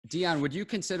Deion, would you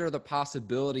consider the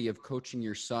possibility of coaching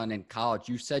your son in college?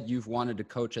 You said you've wanted to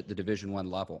coach at the Division I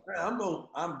level. I'm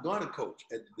going to coach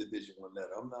at the Division I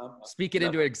level. Speak it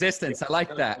into existence. I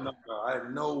like that. No, I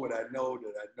know what I know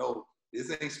that I know.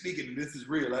 This ain't speaking. This is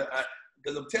real.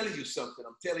 Because I'm telling you something.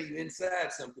 I'm telling you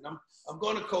inside something. I'm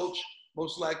going to coach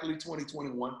most likely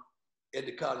 2021 at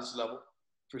the college level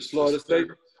for Florida State.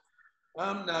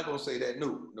 I'm not going to say that.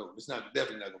 No, it's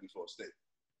definitely not going to be Florida State.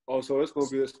 Oh, so it's going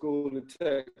to be a school in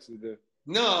Texas then?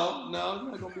 No, it's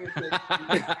not going to be in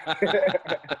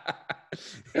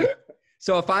Texas.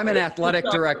 So if I'm an athletic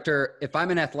director,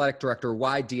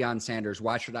 why Deion Sanders?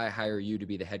 Why should I hire you to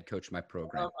be the head coach of my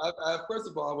program? First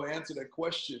of all, I will answer that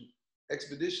question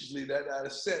expeditiously that I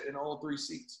have sat in all three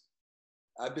seats.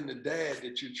 I've been the dad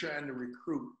that you're trying to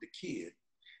recruit the kid.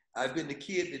 I've been the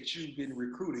kid that you've been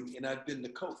recruiting, and I've been the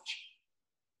coach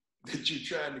that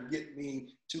you're trying to get me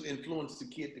to influence the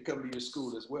kid to come to your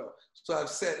school as well. So I've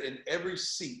sat in every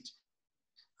seat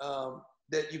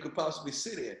that you could possibly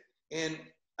sit in. And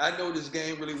I know this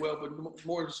game really well, but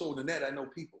more so than that, I know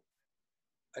people.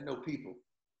 I know people,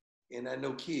 and I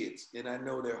know kids, and I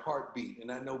know their heartbeat,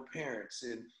 and I know parents,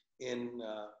 and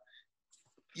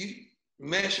you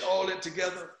mesh all that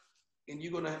together, and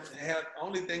you're gonna have,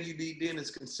 only thing you need then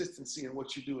is consistency in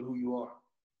what you do and who you are.